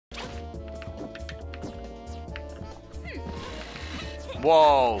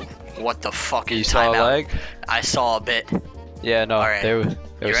Whoa! What the fucking You saw a timeout? leg? I saw a bit. Yeah, no, Alright. there was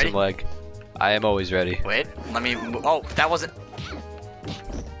ready? some leg. I am always ready. Wait, let me. Oh, that wasn't.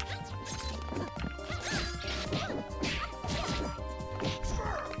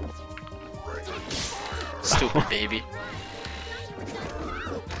 Stupid baby.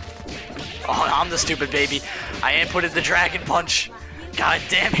 Oh, I'm the stupid baby. I inputted the dragon punch. God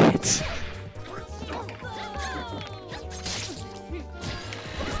damn it.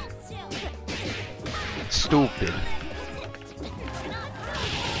 Stupid.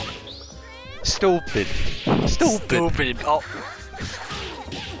 Stupid. Stupid. Stupid. Oh.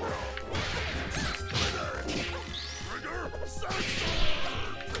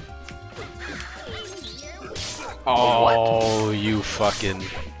 Oh, you fucking.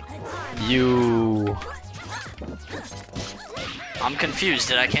 You. I'm confused.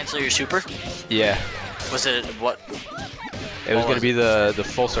 Did I cancel your super? Yeah. Was it what? It was gonna be the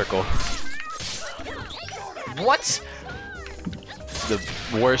full circle. What? The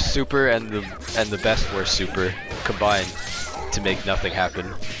worst super and the best worst super combined to make nothing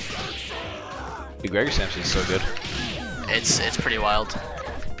happen. Dude, Gregor Samson's so good. It's pretty wild.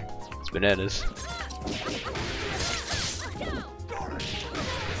 It's bananas.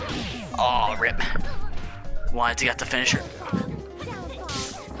 Oh, rip. Wanted to get the finisher.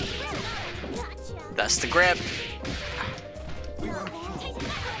 That's the grab.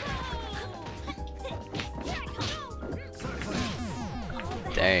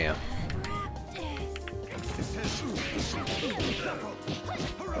 Damn.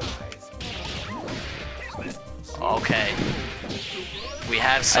 Okay. We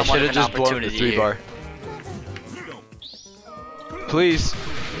have I somewhat should of have an just blown the opportunity 3 here. bar. Please.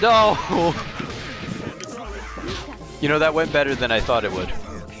 No! You know, that went better than I thought it would.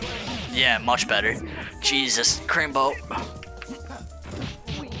 Yeah, much better. Jesus, Crimbo.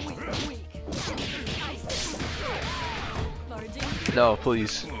 No,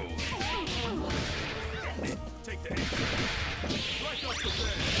 please.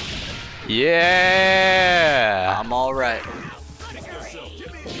 Yeah! I'm alright.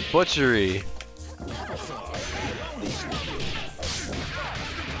 Butchery.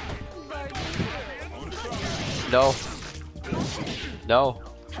 No. No.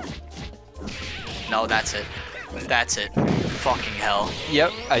 No, that's it. That's it. Fucking hell.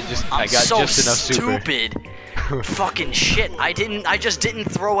 Yep, I I'm got so just enough super. stupid. Fucking shit. I just didn't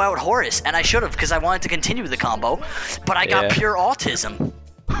throw out Horus, and I should have because I wanted to continue the combo, but I got Yeah. pure autism.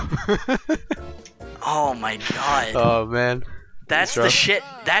 Oh my god. Oh man. That's the rough. shit.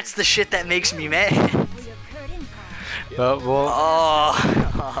 That's the shit that makes me mad. Oh well.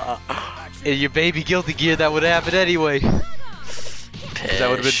 Oh. In your baby guilty gear, that would happen anyway. That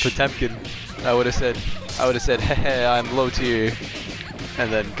would have been Pish. Potemkin. I would have said, hey, I'm low tier,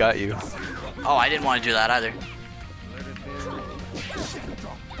 and then got you. Oh, I didn't want to do that either.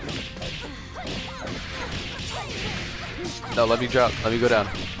 No, let me drop. Let me go down.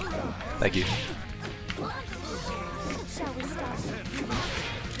 Thank you.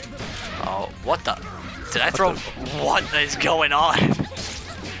 Oh, what the? Did I throw? What is going on?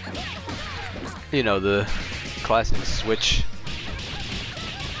 You know, the classic switch.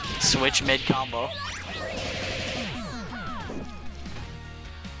 Switch mid combo.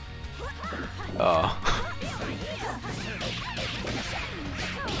 Oh.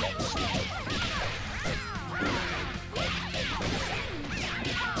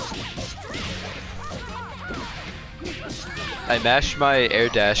 I mashed my air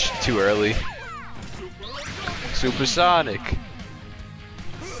dash too early. Supersonic.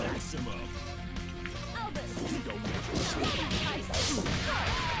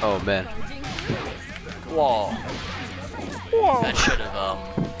 Oh man. Whoa. Whoa. That should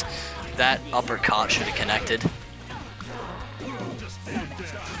have that uppercut should have connected.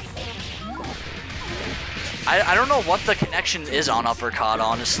 I don't know what the connection is on uppercut,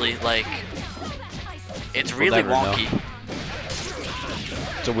 honestly. Like, it's really never know. wonky.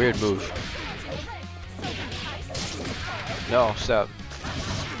 It's a weird move. No, stop.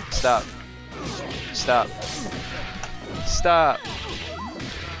 Stop. Stop. Stop.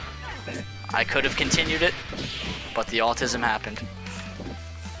 I could have continued it, but the autism happened.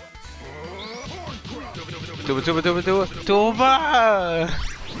 Do it.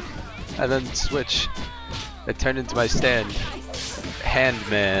 And then switch. It turned into my stand.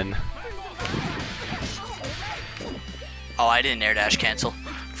 Handman. Oh, I didn't air dash cancel.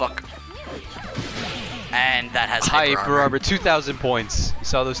 Fuck. And that has Hyper armor, 2,000 points. You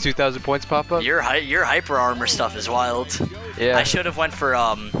saw those 2,000 points pop up? Your hyper armor stuff is wild. Yeah. I should have went for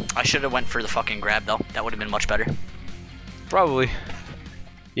the fucking grab though. That would have been much better. Probably.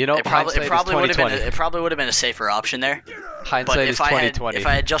 You know, It probably would have been. 2020. It probably would have been a safer option there. Hindsight But is if I 2020. had, if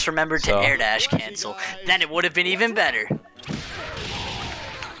I had just remembered So- to air dash cancel, then it would have been even better.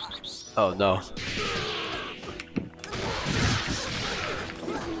 Oh no.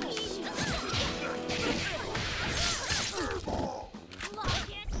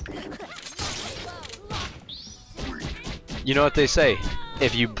 You know what they say?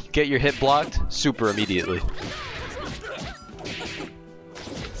 If you get your hit blocked, super immediately.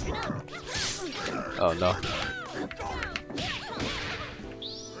 Oh no.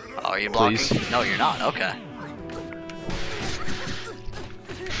 Oh, are you blocking? Please. No, you're not. Okay.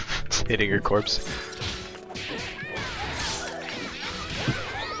 Hitting her corpse.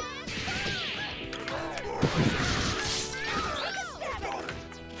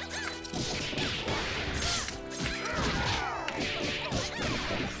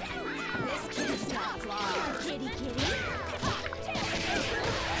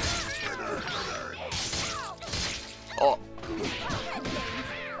 Oh.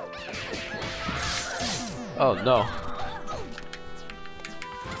 Oh no.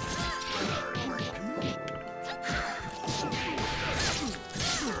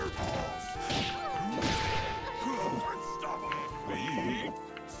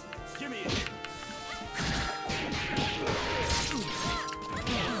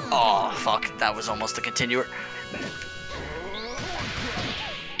 Oh, fuck. That was almost a continuer.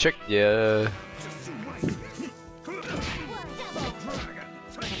 Check. Yeah.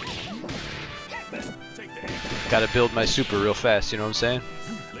 Gotta build my super real fast, you know what I'm saying?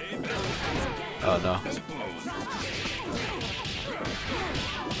 Oh no.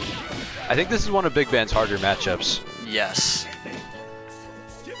 I think this is one of Big Band's harder matchups. Yes.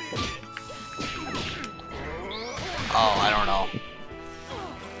 Oh, I don't know.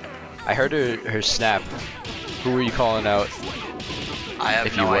 I heard her snap. Who were you calling out? I have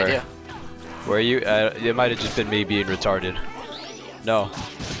If you no were. idea. Were you? It might have just been me being retarded. No.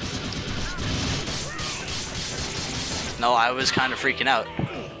 No, I was kind of freaking out.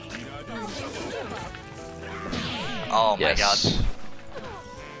 Oh my god.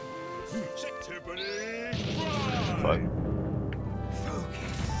 Fuck.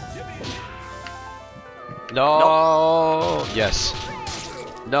 No. Yes.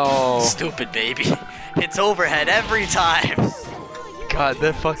 No. Stupid baby. It's overhead every time. God,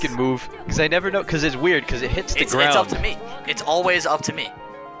 that fucking move. Because I never know. Because it's weird. Because it hits the ground. It's up to me. It's always up to me.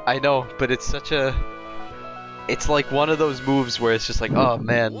 I know, but it's such a. It's like one of those moves where it's just like, oh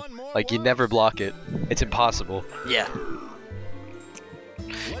man, like you never block it. It's impossible. Yeah.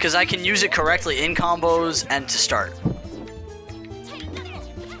 Because I can use it correctly in combos and to start.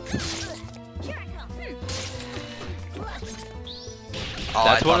 Oh,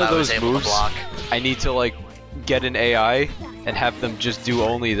 That's one of I was those able to moves. block. I need to like get an AI and have them just do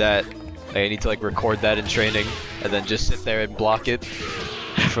only that. Like, I need to like record that in training and then just sit there and block it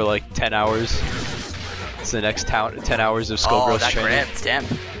for like 10 hours. It's the next 10 hours of Skullgirls Oh, that training. grabs, damn.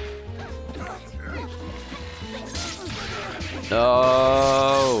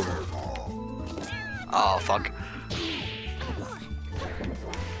 No. Oh, fuck.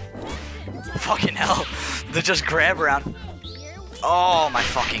 Fucking hell. They just grab around. Oh my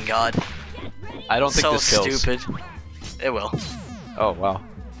fucking god. I don't think So this kills. stupid. It will. Oh wow.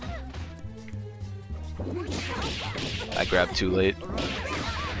 I grabbed too late.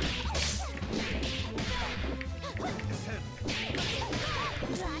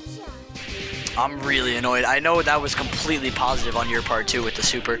 I'm really annoyed. I know that was completely positive on your part too with the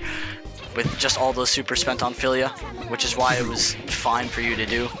super. With just all those super spent on Philia. Which is why it was fine for you to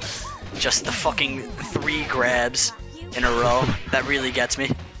do. Just the fucking 3 grabs in a row. That really gets me.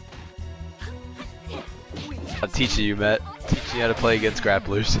 I'm teaching you, Matt. Teaching you how to play against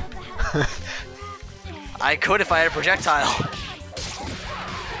grapplers. I could if I had a projectile.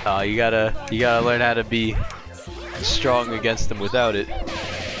 You gotta learn how to be strong against them without it.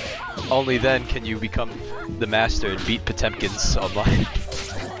 Only then can you become the master and beat Potemkins online.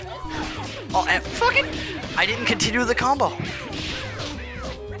 Oh, and fucking... I didn't continue the combo.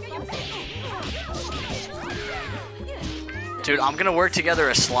 Dude, I'm gonna work together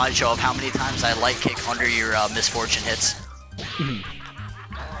a slideshow of how many times I light kick under your misfortune hits.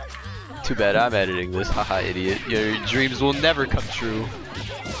 Too bad I'm editing this, haha idiot. Your dreams will never come true.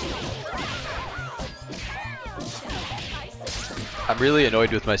 I'm really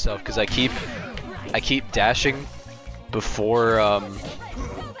annoyed with myself because I keep dashing before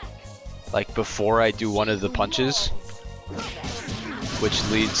before I do one of the punches, which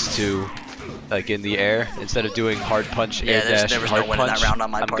leads to like in the air, instead of doing hard punch, air dash, there was hard no winning punch, that round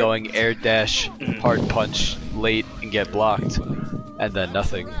on my I'm part. going air dash, hard punch late and get blocked. and then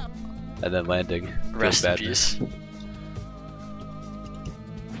nothing, and then landing. Feels Rest in bad. peace.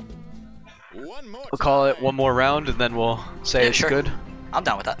 We'll call it one more round, and then we'll say Yeah, it's sure. good. I'm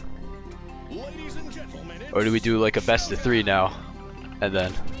down with that. Or do we do like a best of 3 now, and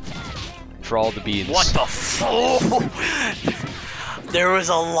then for all the beans? What the There was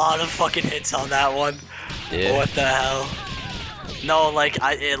a lot of fucking hits on that one. Yeah. What the hell? No, like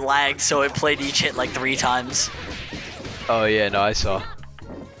it lagged, so it played each hit like 3 times. Oh yeah, no, I saw.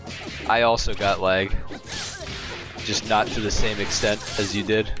 I also got lag, just not to the same extent as you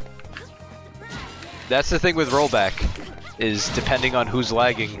did. That's the thing with rollback, is depending on who's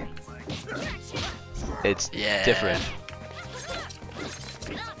lagging, it's different.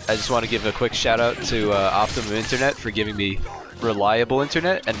 I just want to give a quick shout out to Optimum Internet for giving me reliable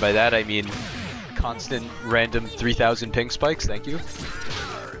internet, and by that I mean constant random 3000 ping spikes. Thank you.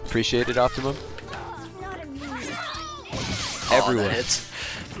 Appreciate it, Optimum. Everyone.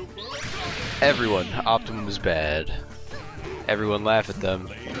 Everyone. Optimum is bad. Everyone laugh at them.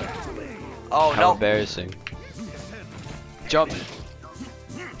 Oh How no. embarrassing. Jump.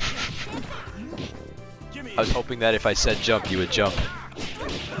 I was hoping that if I said jump, you would jump.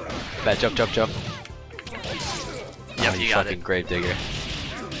 Bad jump, jump, jump. Yep, Oh, you got fucking it. gravedigger.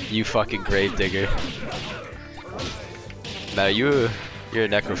 You fucking gravedigger. Now you're a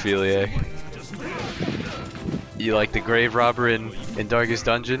necrophiliac. You like the grave robber in Darkest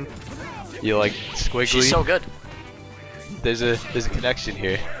Dungeon? You like Squiggly? She's so good. There's a connection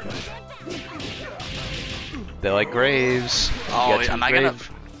here. They like graves. Oh, You got am I gonna?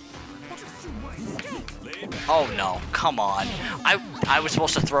 Oh no! Come on! I was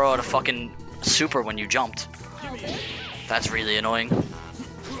supposed to throw out a fucking super when you jumped. That's really annoying.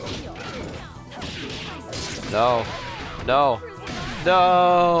 No. No.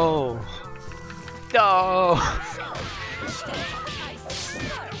 No. No.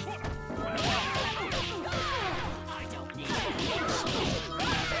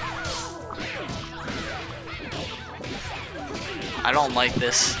 I don't like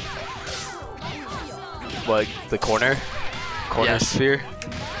this. Like the corner Yes. sphere.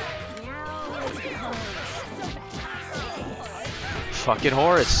 Fucking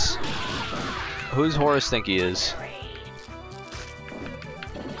Horus. Who's Horus think he is?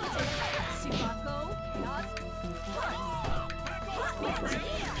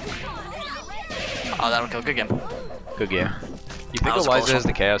 Oh, that'll kill. Good game. Good game. You think That was a Eliza close has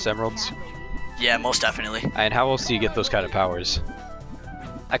one. the Chaos Emeralds? Yeah, most definitely. And how else do you get those kind of powers?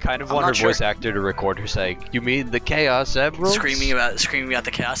 I kind of I'm want her not sure. voice actor to record her saying, "You mean the Chaos Emeralds?" Screaming about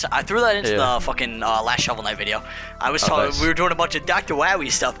the chaos. I threw that into Yeah. the fucking last Shovel Knight video. I was Oh, talking. nice. We were doing a bunch of Dr. Wowie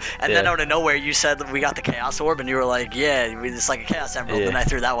stuff, and then Yeah. out of nowhere you said we got the Chaos Orb, and you were like, "Yeah, it's like a Chaos Emerald." Yeah. And I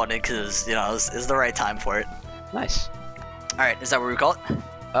threw that one in because you know it was the right time for it. Nice. All right, is that what we call it?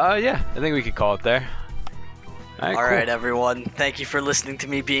 Yeah, I think we could call it there. All cool. right, everyone. Thank you for listening to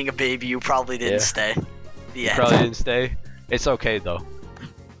me being a baby. You probably didn't Yeah. stay. The You end. probably didn't stay. It's okay though.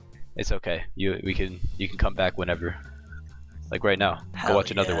 It's okay. You can come back whenever. Like right now. Go Hell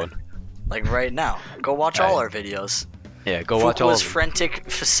watch another yeah. one. Like right now. Go watch all our videos. Yeah, go watch all of Fukua's them. Frantic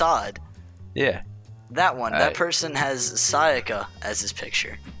Facade. Yeah. That one. That Alright. person has Sayaka as his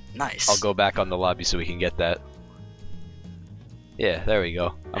picture. Nice. I'll go back on the lobby so we can get that. Yeah, there we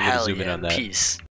go. I'm gonna Hell zoom in yeah, on that. Peace.